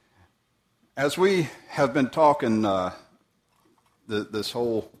As we have been talking this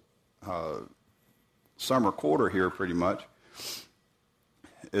whole summer quarter here pretty much,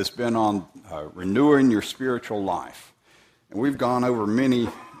 it's been on renewing your spiritual life. And we've gone over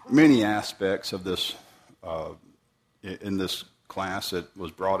many aspects of this in this class that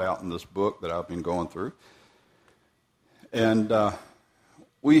was brought out in this book that I've been going through. And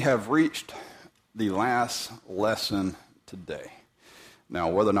we have reached the last lesson today. Now,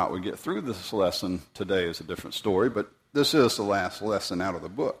 whether or not we get through this lesson today is a different story, but this is the last lesson out of the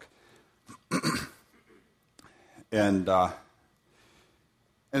book. And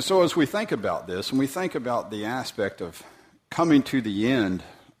so as we think about this, and we think about the aspect of coming to the end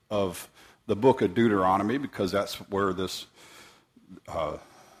of the book of Deuteronomy, because that's where this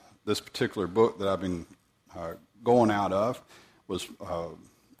particular book that I've been going out of was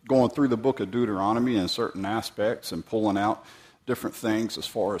going through the book of Deuteronomy in certain aspects and pulling out different things as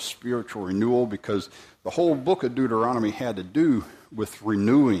far as spiritual renewal, because the whole book of Deuteronomy had to do with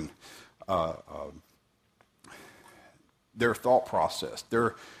renewing their thought process,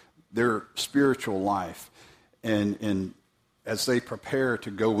 their spiritual life, and as they prepare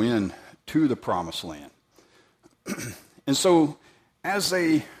to go in to the promised land. And so as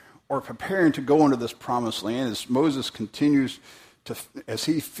they are preparing to go into this promised land, as Moses continues to, as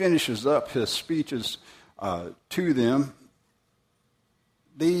he finishes up his speeches to them,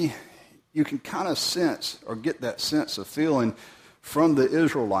 you can kind of sense or get that sense of feeling from the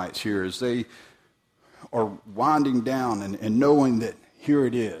Israelites here as they are winding down and knowing that here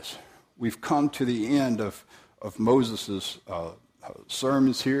it is. We've come to the end of Moses'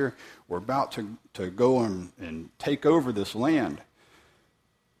 sermons here. We're about to go and take over this land.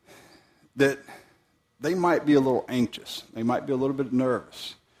 That they might be a little anxious. They might be a little bit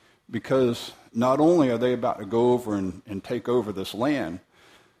nervous, because not only are they about to go over and take over this land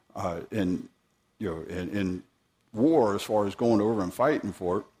in war, as far as going over and fighting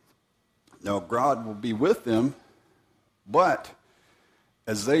for it. Now, God will be with them, but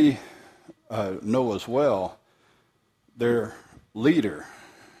as they know as well, their leader,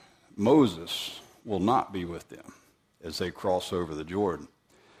 Moses, will not be with them as they cross over the Jordan.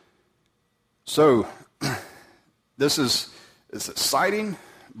 So, it's exciting,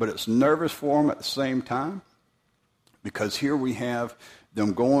 but it's nervous for them at the same time, because here we have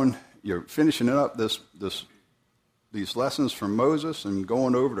them going, finishing up these lessons from Moses and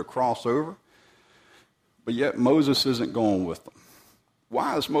going over to cross over, but yet Moses isn't going with them.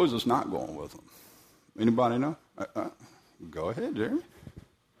 Why is Moses not going with them? Anybody know? Go ahead, Jeremy.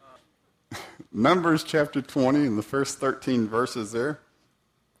 Numbers chapter 20 and the first 13 verses there.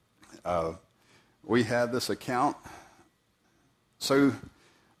 We have this account. So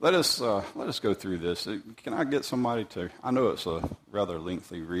let us go through this. Can I get somebody to? I know it's a rather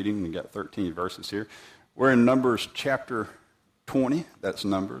lengthy reading. We got 13 verses here. We're in Numbers chapter 20. That's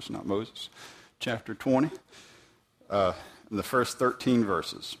Numbers, not Moses. Chapter 20. In the first 13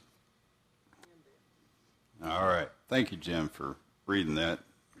 verses. All right. Thank you, Jim, for reading that.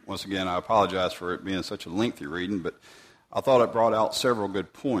 Once again, I apologize for it being such a lengthy reading, but I thought it brought out several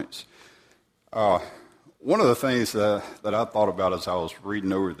good points. One of the things that I thought about as I was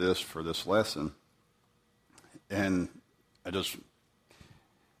reading over this for this lesson, and I just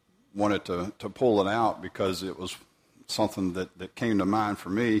wanted to pull it out because it was something that came to mind for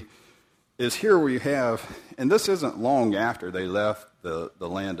me, is here we have, and this isn't long after they left the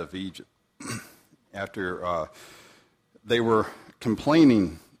land of Egypt, after they were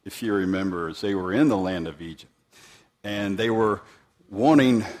complaining, if you remember, as they were in the land of Egypt, and they were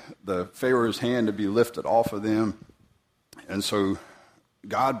wanting the Pharaoh's hand to be lifted off of them. And so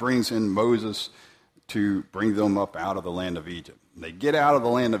God brings in Moses to bring them up out of the land of Egypt. And they get out of the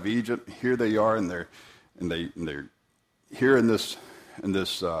land of Egypt. Here they are, and they're here in this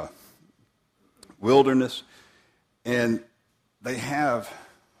wilderness, and they have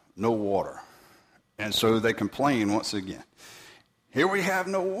no water. And so they complain once again. Here we have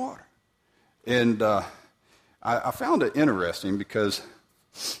no water. And I found it interesting because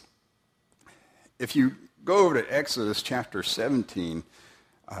if you go over to Exodus chapter 17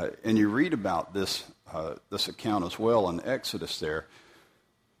 and you read about this account as well in Exodus there,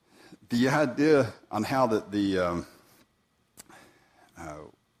 the idea on how that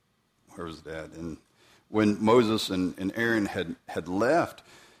where was that? And when Moses and Aaron had left,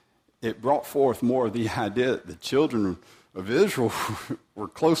 it brought forth more of the idea that the children of Israel were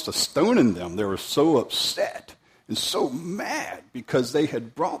close to stoning them. They were so upset and so mad because they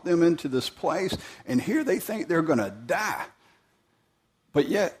had brought them into this place, and here they think they're going to die. But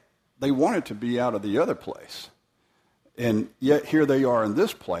yet, they wanted to be out of the other place. And yet here they are in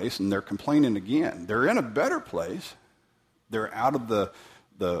this place, and they're complaining again. They're in a better place. They're out of the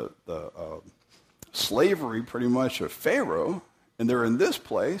slavery, pretty much, of Pharaoh, and they're in this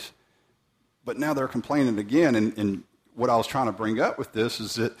place, but now they're complaining again. And what I was trying to bring up with this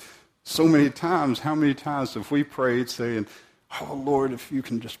is that so many times, how many times have we prayed saying, oh, Lord, if you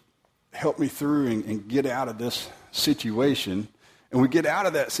can just help me through and get out of this situation. And we get out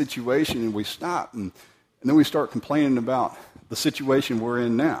of that situation and we stop, and then we start complaining about the situation we're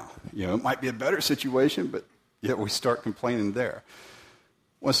in now. You know, it might be a better situation, but yet we start complaining there.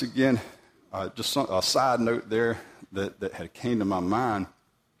 Once again, just a side note there that had came to my mind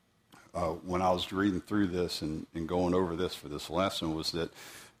when I was reading through this and going over this for this lesson was that,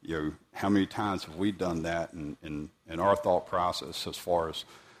 you know, how many times have we done that in our thought process as far as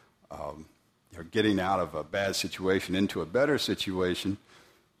you know, getting out of a bad situation into a better situation,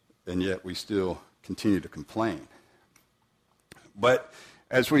 and yet we still continue to complain. But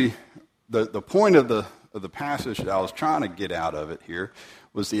as the point of the passage that I was trying to get out of it here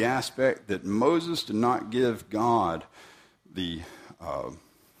was the aspect that Moses did not give God the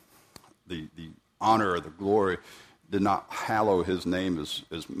honor or the glory, did not hallow his name as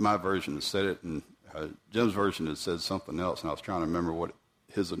my version has said it, and Jim's version has said something else, and I was trying to remember what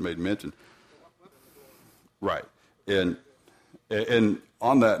his had made mention. Right. And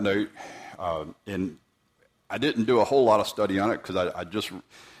on that note, and I didn't do a whole lot of study on it because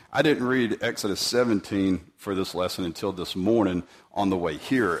I didn't read Exodus 17 for this lesson until this morning on the way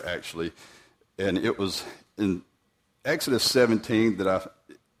here, actually. And it was in Exodus 17 that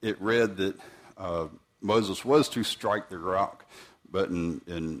it read that Moses was to strike the rock, but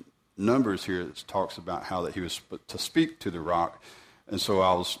in Numbers here it talks about how that he was to speak to the rock. And so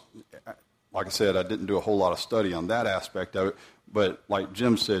I was, like I said, I didn't do a whole lot of study on that aspect of it, but like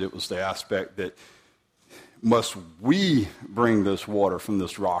Jim said, it was the aspect that must we bring this water from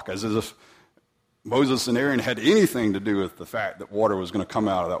this rock, as if Moses and Aaron had anything to do with the fact that water was going to come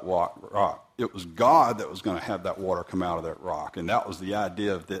out of that rock. It was God that was going to have that water come out of that rock, and that was the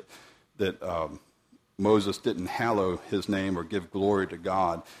idea of that Moses didn't hallow his name or give glory to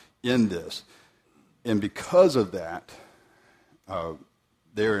God in this. And because of that,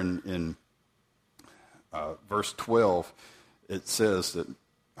 there in verse 12, it says that,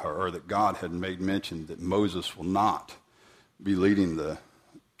 or that God had made mention that Moses will not be leading the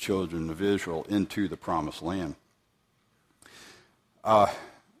children of Israel into the promised land.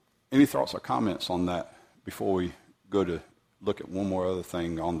 Any thoughts or comments on that before we go to look at one more other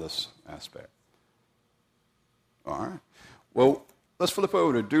thing on this aspect? All right. Well, let's flip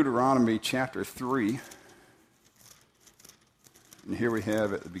over to Deuteronomy chapter 3. And here we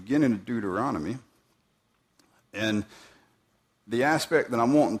have at the beginning of Deuteronomy. And the aspect that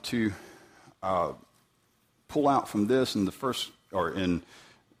I'm wanting to pull out from this in the first, or in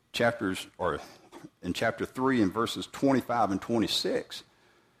chapters, or in chapter 3 and verses 25 and 26,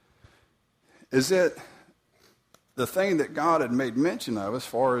 is that the thing that God had made mention of as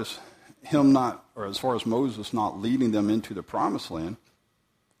far as him not, or as far as Moses not leading them into the promised land,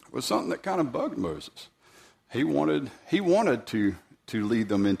 was something that kind of bugged Moses. He wanted to lead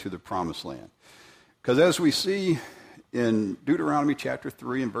them into the promised land. Because as we see in Deuteronomy chapter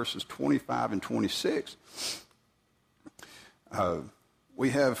 3 and verses 25 and 26, we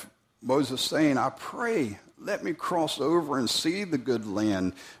have Moses saying, I pray, let me cross over and see the good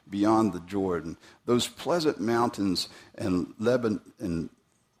land beyond the Jordan, those pleasant mountains and Lebanon.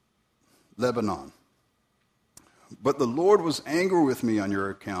 But the Lord was angry with me on your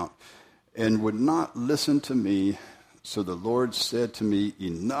account and would not listen to me. So the Lord said to me,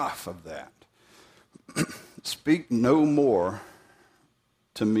 enough of that. Speak no more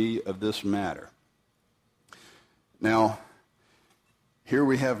to me of this matter. Now, here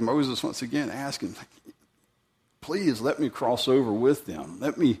we have Moses once again asking, please let me cross over with them.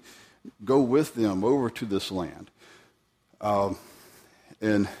 Let me go with them over to this land.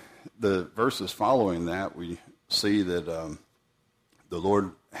 In the verses following that, we see that the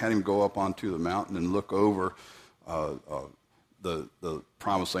Lord had him go up onto the mountain and look over the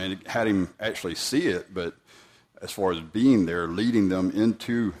promised land. He had him actually see it, but as far as being there, leading them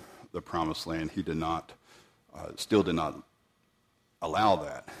into the promised land, he did not, still did not allow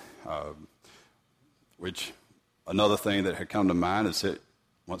that. Which, another thing that had come to mind is that,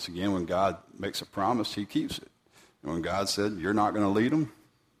 once again, when God makes a promise, he keeps it. And when God said, you're not going to lead them,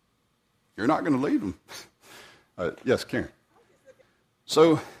 you're not going to lead them. Yes, Karen.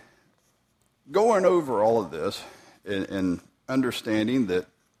 So, going over all of this and understanding that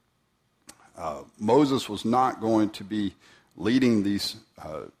Moses was not going to be leading these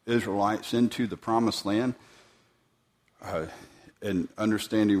Israelites into the promised land, and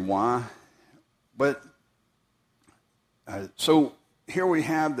understanding why. But so here we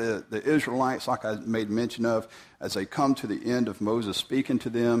have the Israelites, like I made mention of, as they come to the end of Moses speaking to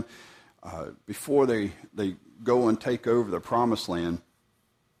them, before they go and take over the promised land.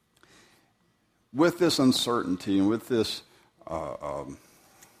 With this uncertainty and with this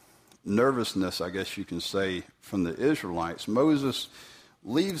nervousness, I guess you can say, from the Israelites, Moses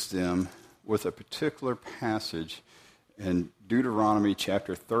leaves them with a particular passage in Deuteronomy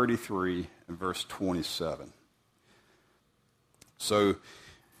chapter 33 and verse 27. So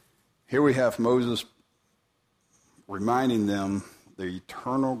here we have Moses reminding them the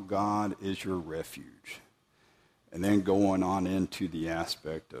eternal God is your refuge. And then going on into the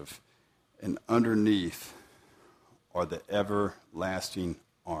aspect of, and underneath are the everlasting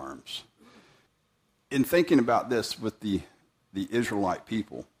arms. In thinking about this with the Israelite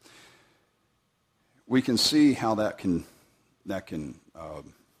people, we can see how that can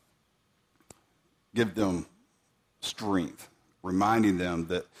give them strength, reminding them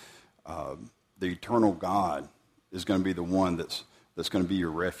that the eternal God is going to be the one that's going to be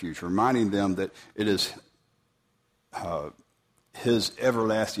your refuge, reminding them that it is his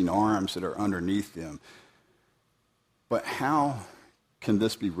everlasting arms that are underneath them. But how can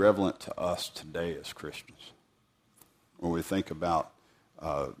this be relevant to us today as Christians when we think about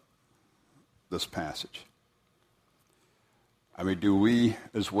this passage? I mean, do we,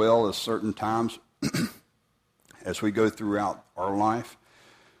 as well as certain times, as we go throughout our life,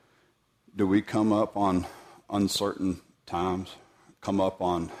 do we come up on uncertain times, come up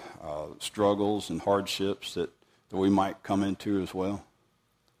on struggles and hardships that we might come into as well?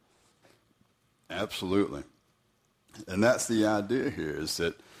 Absolutely. And that's the idea here, is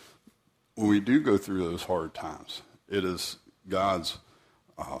that when we do go through those hard times, it is God's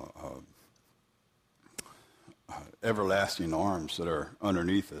everlasting arms that are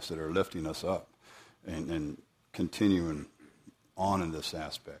underneath us, that are lifting us up and continuing on in this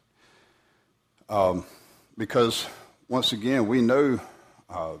aspect. Because, once again, we know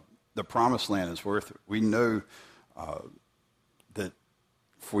the promised land is worth it. We know that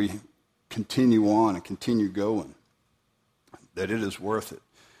if we continue on and continue going, that it is worth it.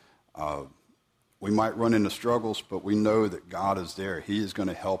 We might run into struggles, but we know that God is there. He is going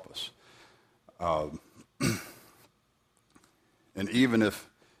to help us. And even if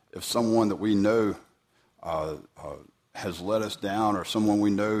someone that we know has let us down, or someone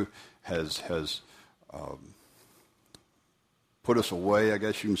we know has put us away, I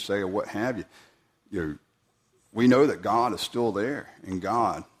guess you can say, or what have you, we know that God is still there, and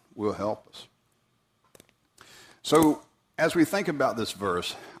God will help us. So, as we think about this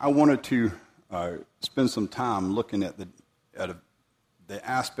verse, I wanted to spend some time looking at the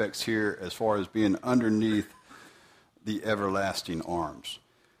aspects here as far as being underneath the everlasting arms.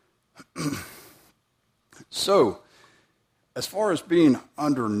 So, as far as being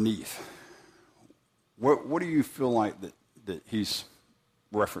underneath, what do you feel like that he's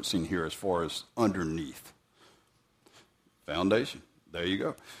referencing here as far as underneath? Foundation. There you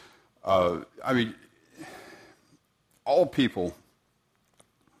go. I mean, all people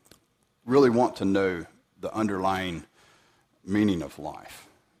really want to know the underlying meaning of life.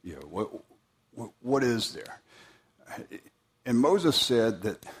 You know, what is there? And Moses said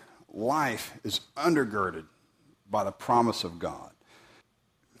that life is undergirded by the promise of God,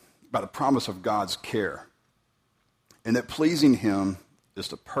 by the promise of God's care, and that pleasing him is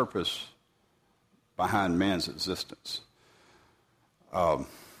the purpose behind man's existence. And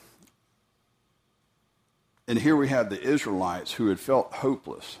here we have the Israelites who had felt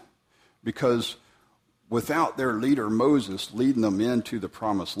hopeless because without their leader Moses leading them into the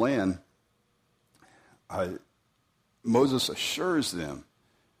promised land, Moses assures them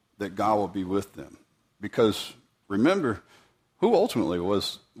that God will be with them. Because remember, who ultimately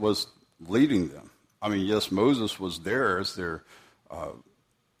was leading them? I mean, yes, Moses was there as their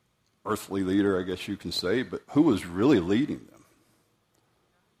earthly leader, I guess you can say, but who was really leading them?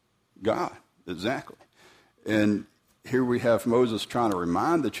 God, exactly. And here we have Moses trying to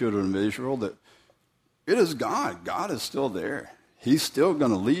remind the children of Israel that it is God. God is still there. He's still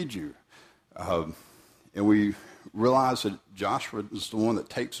going to lead you. And we realize that Joshua is the one that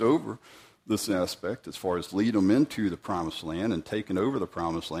takes over this aspect as far as lead them into the promised land and taking over the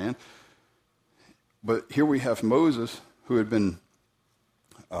promised land. But here we have Moses, who had been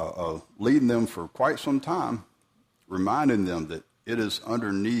leading them for quite some time, reminding them that it is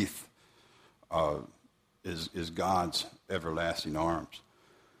underneath is God's everlasting arms.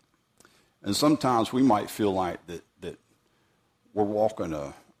 And sometimes we might feel like that we're walking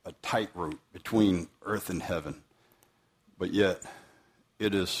a tightrope between earth and heaven. but yet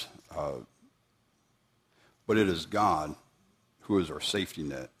it is God who is our safety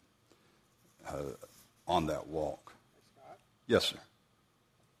net on that walk. Yes, sir.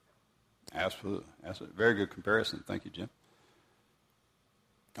 Absolutely. Very good comparison. Thank you, Jim.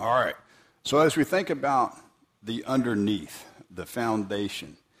 All right. So as we think about the underneath, the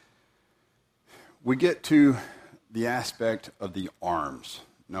foundation, we get to the aspect of the arms.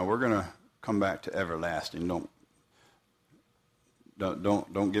 Now we're going to come back to everlasting. Don't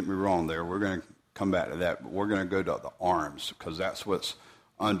get me wrong there. We're going to come back to that, but we're going to go to the arms because that's what's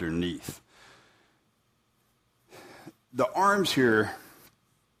underneath. The arms here,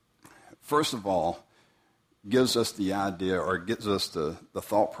 first of all, gives us the idea or gives us the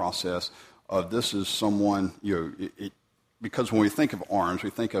thought process of this is someone, because when we think of arms, we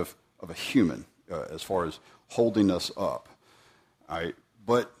think of a human as far as holding us up. All right?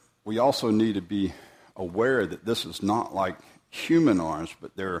 But we also need to be aware that this is not like human arms,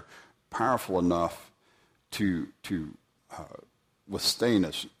 but they're powerful enough to withstand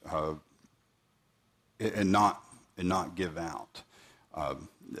us and not give out.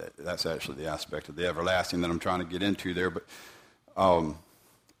 That's actually the aspect of the everlasting that I'm trying to get into there. But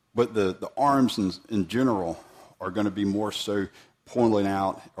the arms in general are going to be more so pointing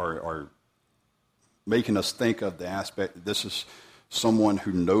out or making us think of the aspect that this is someone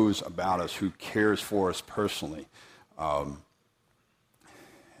who knows about us, who cares for us personally.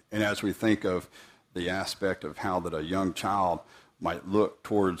 And as we think of the aspect of how that a young child might look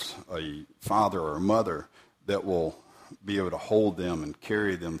towards a father or a mother that will be able to hold them and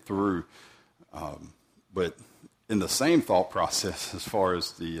carry them through. But in the same thought process as far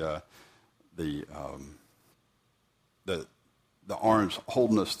as the arms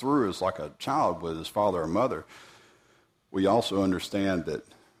holding us through is like a child with his father or mother, we also understand that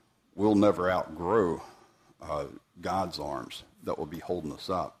we'll never outgrow God's arms that will be holding us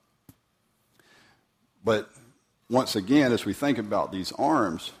up. But once again, as we think about these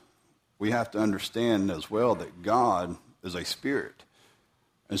arms, we have to understand as well that God is a spirit.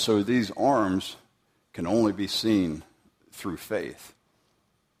 And so these arms can only be seen through faith.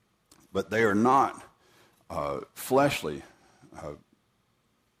 But they are not fleshly,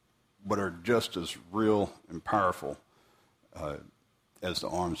 but are just as real and powerful as the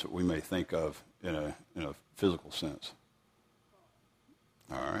arms that we may think of in a physical sense.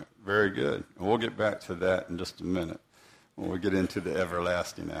 All right, very good. And we'll get back to that in just a minute when we get into the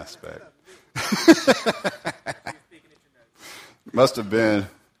everlasting aspect. Must have been,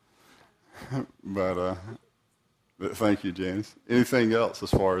 but thank you, James. Anything else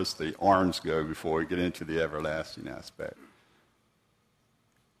as far as the arms go before we get into the everlasting aspect?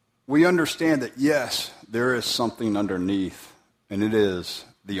 We understand that, yes, there is something underneath, and it is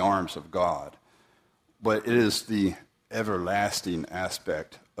the arms of God. But it is the everlasting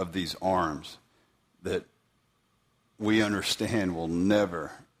aspect of these arms that we understand will never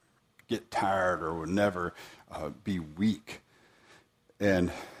get tired or will never be weak.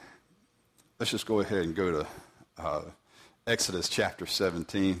 And let's just go ahead and go to Exodus chapter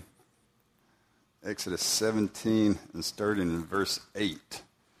 17. Exodus 17 and starting in verse 8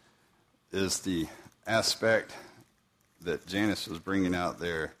 is the aspect that Janice was bringing out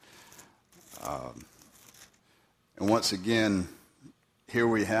there. And once again, here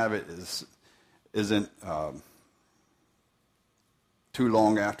we have it. Isn't too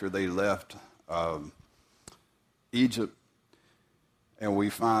long after they left Egypt, and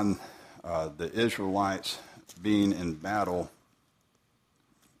we find the Israelites being in battle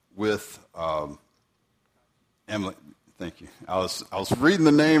with Amalek. Thank you. I was reading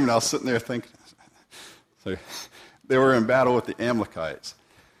the name and I was sitting there thinking. So they were in battle with the Amalekites,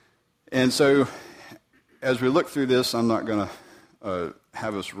 and so as we look through this, I'm not going to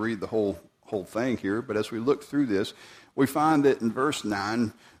have us read the whole thing here, but as we look through this, we find that in verse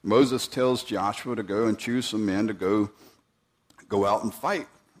 9, Moses tells Joshua to go and choose some men to go out and fight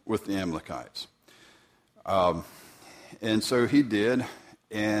with the Amalekites. And so he did,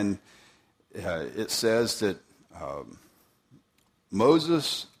 and it says that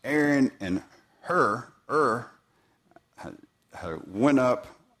Moses, Aaron, and Hur went up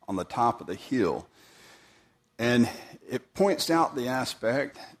on the top of the hill. And it points out the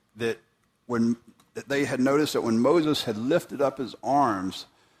aspect that that they had noticed that when Moses had lifted up his arms,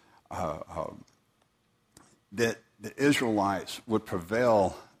 that the Israelites would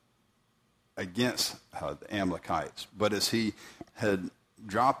prevail against the Amalekites. But as he had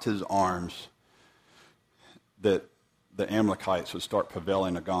dropped his arms, that the Amalekites would start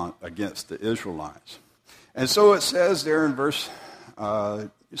prevailing against the Israelites. And so it says there in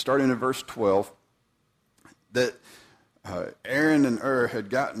starting in verse 12, that Aaron and Ur had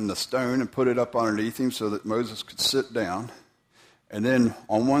gotten the stone and put it up underneath him so that Moses could sit down. And then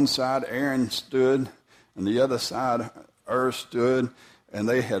on one side, Aaron stood, and the other side, Ur stood, and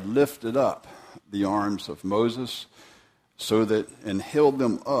they had lifted up the arms of Moses and held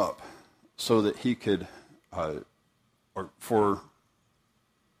them up so that he could, or for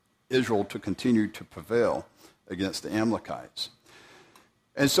Israel to continue to prevail against the Amalekites.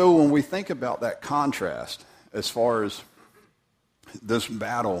 And so when we think about that contrast as far as this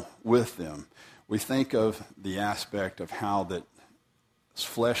battle with them, we think of the aspect of how that as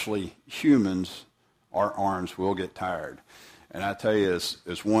fleshly humans, our arms will get tired. And I tell you,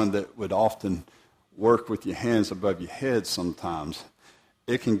 as one that would often work with your hands above your head sometimes,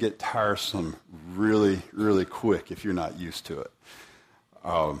 it can get tiresome really, really quick if you're not used to it.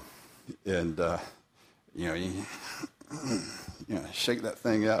 You shake that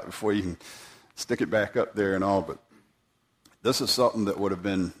thing out before you can stick it back up there and all. But this is something that would have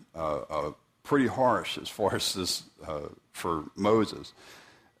been pretty harsh as far as this for Moses.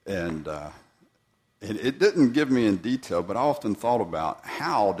 And it didn't give me in detail, but I often thought about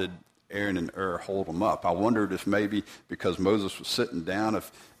how did Aaron and Ur hold them up. I wondered if maybe because Moses was sitting down,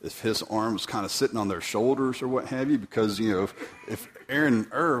 if his arm was kind of sitting on their shoulders or what have you, because, if Aaron and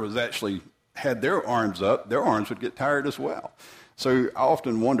Ur was actually had their arms up, their arms would get tired as well. So I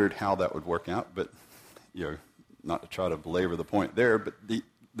often wondered how that would work out, but, not to try to belabor the point there, but the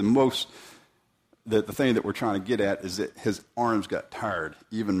thing that we're trying to get at is that his arms got tired.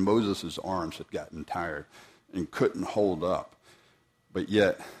 Even Moses' arms had gotten tired and couldn't hold up. But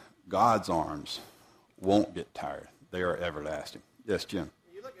yet, God's arms won't get tired. They are everlasting. Yes, Jim?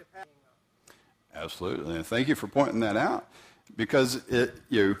 You look at absolutely. And thank you for pointing that out. Because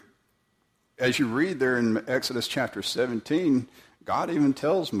as you read there in Exodus chapter 17, God even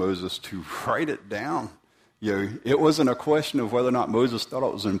tells Moses to write it down. It wasn't a question of whether or not Moses thought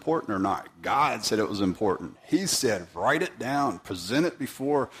it was important or not. God said it was important. He said, write it down, present it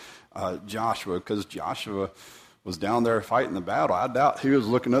before Joshua, because Joshua was down there fighting the battle. I doubt he was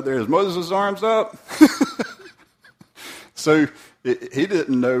looking up there. Is Moses' arms up? So he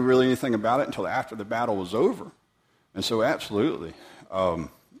didn't know really anything about it until after the battle was over. And so absolutely,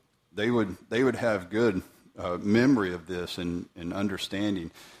 they would have good memory of this and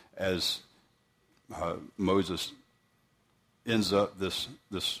understanding as Moses ends up this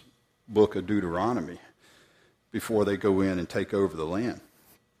book of Deuteronomy before they go in and take over the land.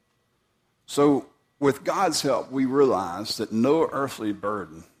 So with God's help, we realize that no earthly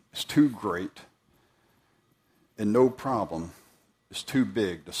burden is too great and no problem is too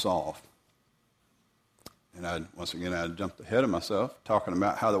big to solve. And I jumped ahead of myself, talking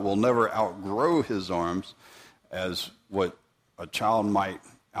about how that we'll never outgrow his arms as what a child might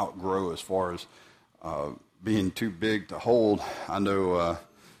outgrow as far as being too big to hold. I know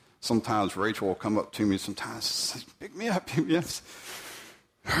sometimes Rachel will come up to me sometimes and say, pick me up. Yes.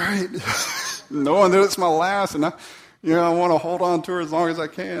 All right. Knowing that it's my last, and I want to hold on to her as long as I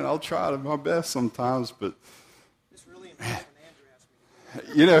can. I'll try my best sometimes, but it's really important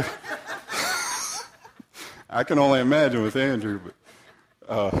when Andrew asked me. I can only imagine with Andrew,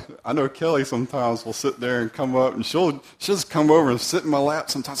 but I know Kelly sometimes will sit there and come up, and she'll just come over and sit in my lap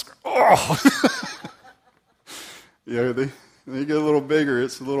sometimes. Oh, they get a little bigger.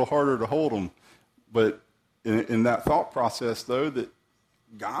 It's a little harder to hold them, but in that thought process, though, that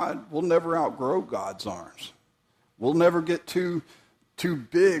God will never outgrow God's arms. We'll never get too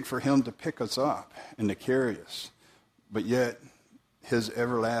big for him to pick us up and to carry us. But yet, his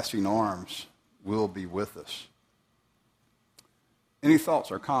everlasting arms will be with us. Any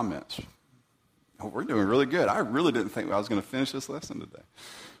thoughts or comments? Oh, we're doing really good. I really didn't think I was going to finish this lesson today.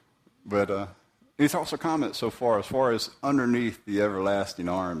 But any thoughts or comments so far as underneath the everlasting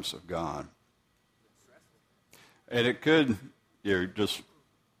arms of God? And it could, just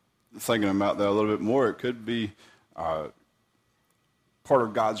thinking about that a little bit more, it could be part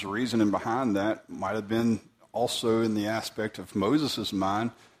of God's reasoning behind that might have been also in the aspect of Moses'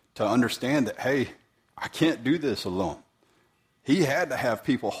 mind to understand that, hey, I can't do this alone. He had to have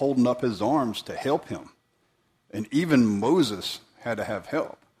people holding up his arms to help him. And even Moses had to have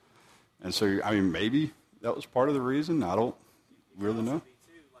help. And so, maybe that was part of the reason. I don't really know.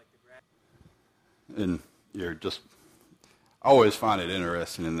 And I always find it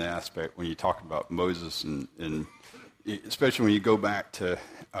interesting in the aspect when you talk about Moses, and especially when you go back to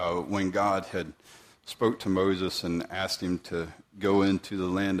when God had spoke to Moses and asked him to go into the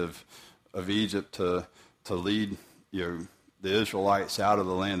land of Egypt to lead the Israelites out of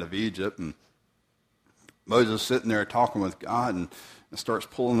the land of Egypt. And Moses sitting there talking with God and starts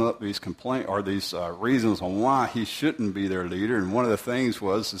pulling up these these reasons on why he shouldn't be their leader. And one of the things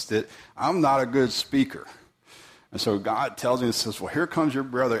is that I'm not a good speaker. And so God tells him, he says, well, here comes your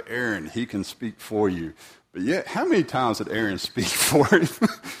brother Aaron. He can speak for you. But yet, how many times did Aaron speak for him?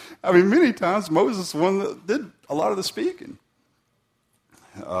 I mean, many times Moses is the one that did a lot of the speaking.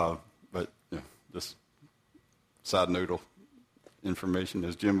 But just side note information,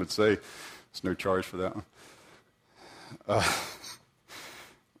 as Jim would say, there's no charge for that one.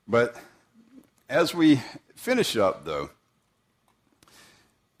 But as we finish up, though,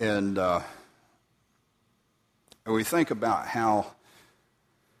 and we think about how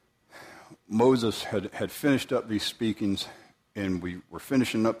Moses had finished up these speakings, and we were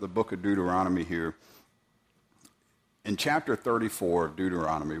finishing up the book of Deuteronomy here. In chapter 34 of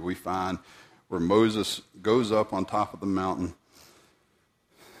Deuteronomy, we find where Moses goes up on top of the mountain.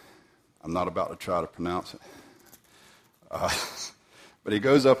 I'm not about to try to pronounce it. But he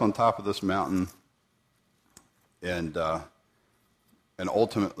goes up on top of this mountain and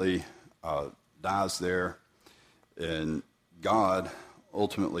ultimately dies there. And God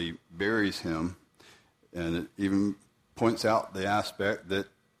ultimately buries him. And it even points out the aspect that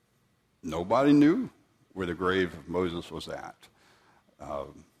nobody knew where the grave of Moses was at.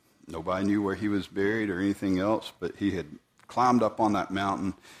 Nobody knew where he was buried or anything else, but he had climbed up on that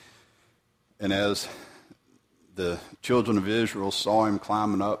mountain. And as the children of Israel saw him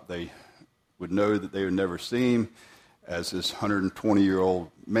climbing up, they would know that they would never see him. As this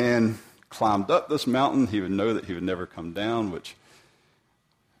 120-year-old man climbed up this mountain, he would know that he would never come down, which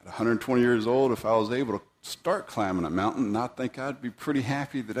at 120 years old, if I was able to start climbing a mountain, I think I'd be pretty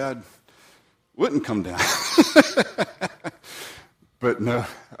happy that I wouldn't come down. But no.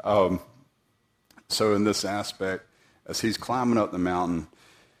 So in this aspect, as he's climbing up the mountain,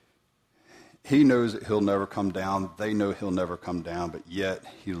 he knows that he'll never come down. They know he'll never come down, but yet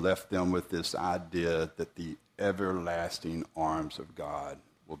he left them with this idea that the everlasting arms of God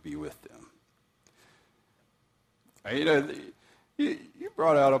will be with them. You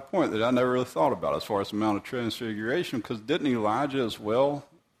brought out a point that I never really thought about as far as the Mount of Transfiguration, because didn't Elijah as well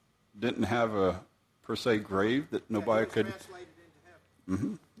didn't have a, per se, grave that nobody could...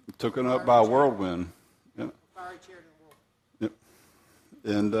 Mm-hmm. Taken up by a whirlwind. Yep. Yep.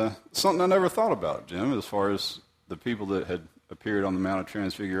 And something I never thought about, Jim, as far as the people that had appeared on the Mount of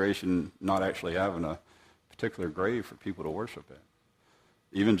Transfiguration not actually having a particular grave for people to worship at.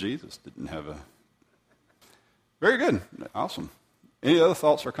 Even Jesus didn't have a... Very good. Awesome. Any other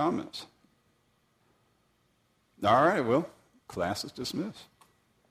thoughts or comments? All right, well, class is dismissed.